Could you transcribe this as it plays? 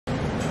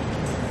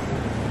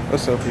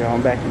What's up, y'all?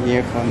 I'm back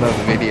again for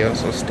another video,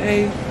 so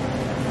stay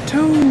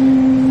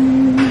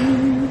tuned.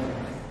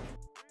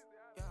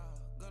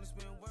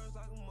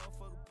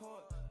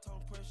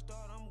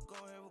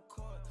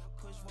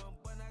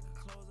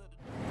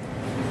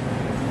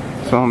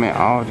 So I'm at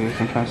Aldi's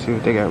and trying to see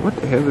what they got. What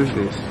the hell is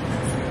this?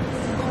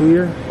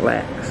 Clear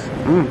Lax.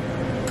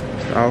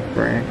 Off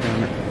brand.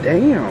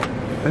 Damn,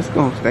 that's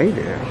gonna stay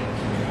there.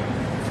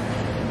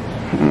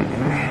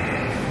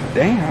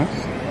 Damn.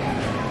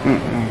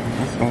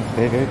 That's gonna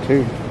stay there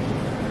too.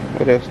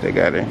 What else they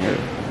got in here?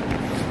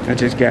 I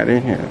just got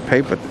in here.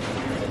 Paper.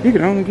 You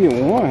can only get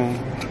one.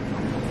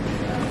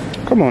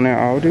 Come on now,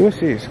 Aldi. What's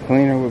this?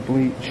 Cleaner with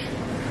bleach.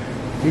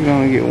 You can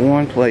only get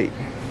one plate.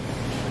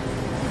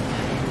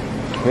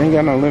 They ain't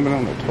got no limit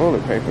on the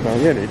toilet paper though.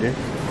 Yeah, they did.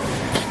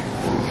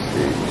 Let me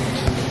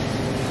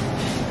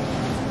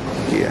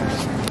see. Yeah.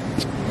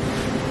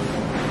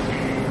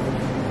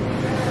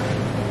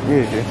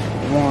 Yeah, just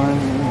one.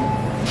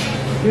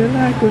 You're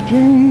like a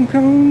dream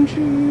come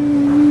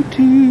true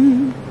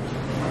too.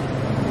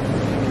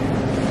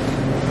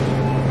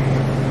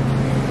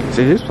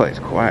 See, this place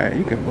quiet.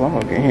 You can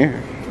vlog in here.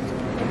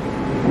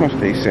 How much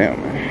they sell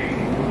me?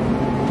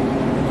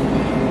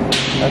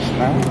 That's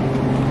nice.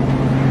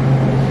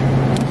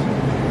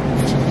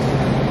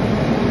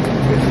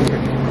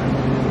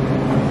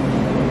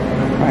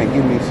 Might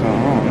give me some. I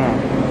don't know.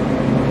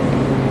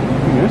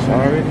 This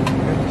already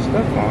got the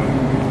stuff on it.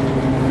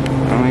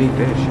 I don't eat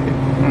that shit.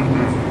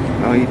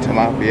 I don't eat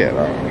tilapia at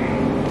all.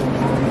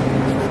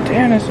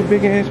 Damn, that's a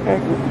big ass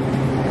pack of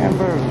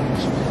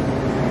hamburgers.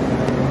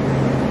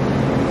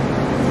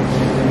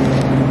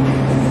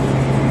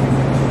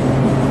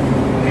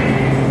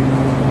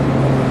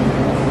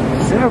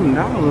 $7.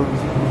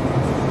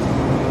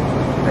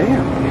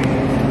 Damn.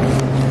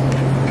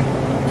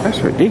 That's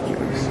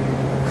ridiculous.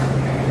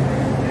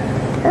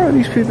 Oh,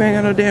 these people ain't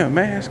got no damn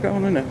mask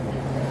on or nothing.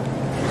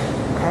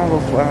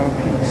 Cauliflower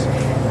pizza.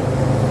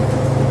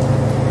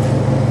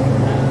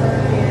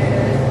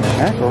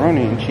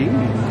 Macaroni and cheese.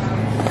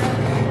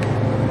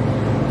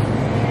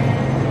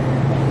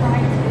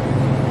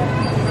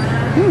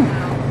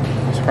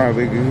 It's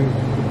probably good.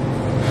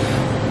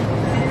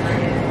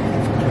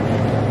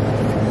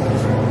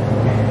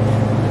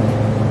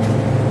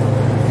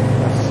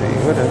 Let's see,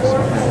 what else?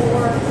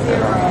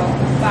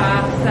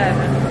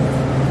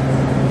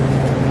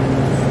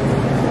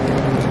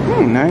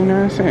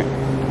 99 cents.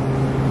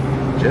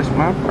 Just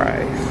my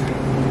price.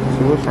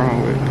 So what's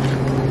wrong with it?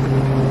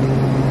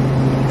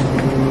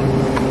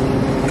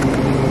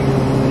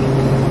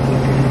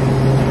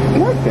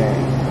 Nothing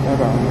at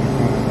all.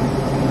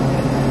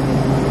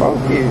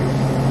 Focus.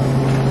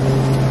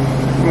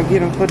 I'm gonna get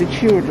them for the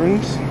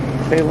childrens.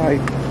 They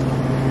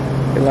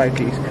like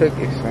these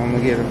cookies, so I'm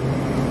gonna get them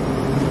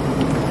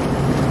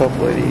a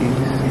couple of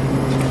these.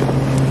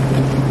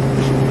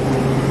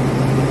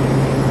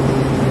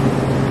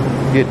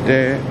 Get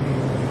that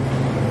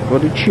for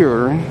the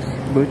childrens.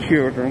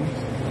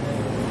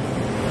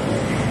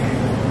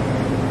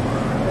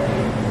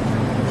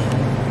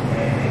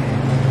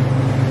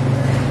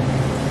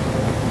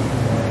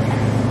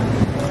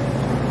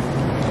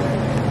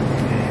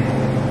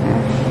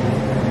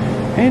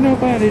 Ain't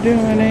nobody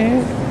doing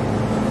it.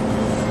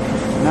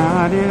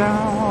 Not at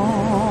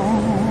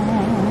all.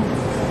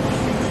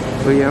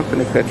 But yeah, I'm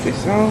finna cut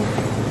this off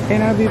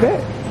and I'll be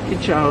back.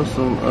 Get y'all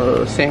some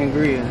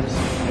sangrias.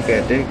 They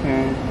got that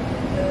kind,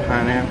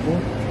 pineapple.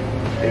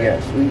 They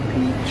got sweet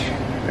peach.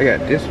 They got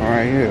this one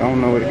right here. I don't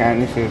know what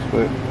kind this is,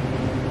 but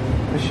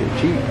this shit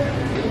cheap.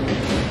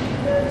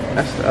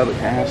 That's the other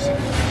kind.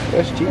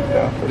 That's cheap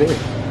though for this.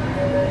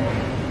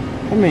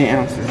 How many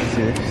ounces is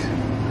this?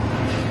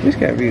 This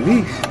gotta be at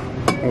least,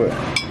 what?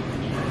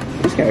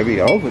 This gotta be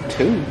over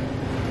 2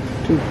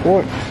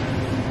 quarts.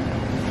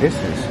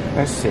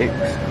 That's 6.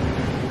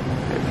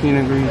 That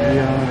Pinot Grigio, they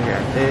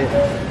got that.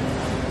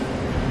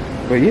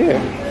 But yeah,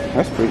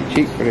 that's pretty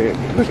cheap for that.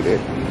 Look at that.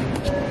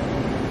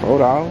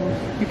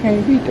 $4. You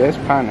can't beat that. That's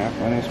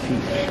pineapple and that's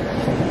peach.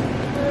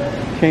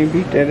 You can't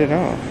beat that at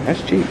all.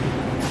 That's cheap.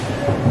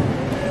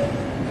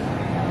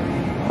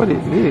 What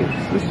is this?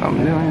 This is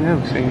something new. I ain't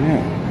never seen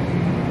that.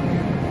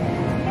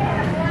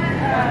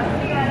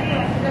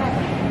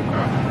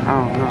 I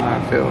don't know how I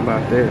feel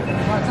about that.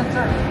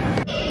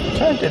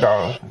 Turned it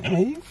off.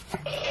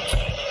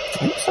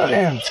 You so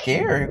damn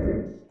scary.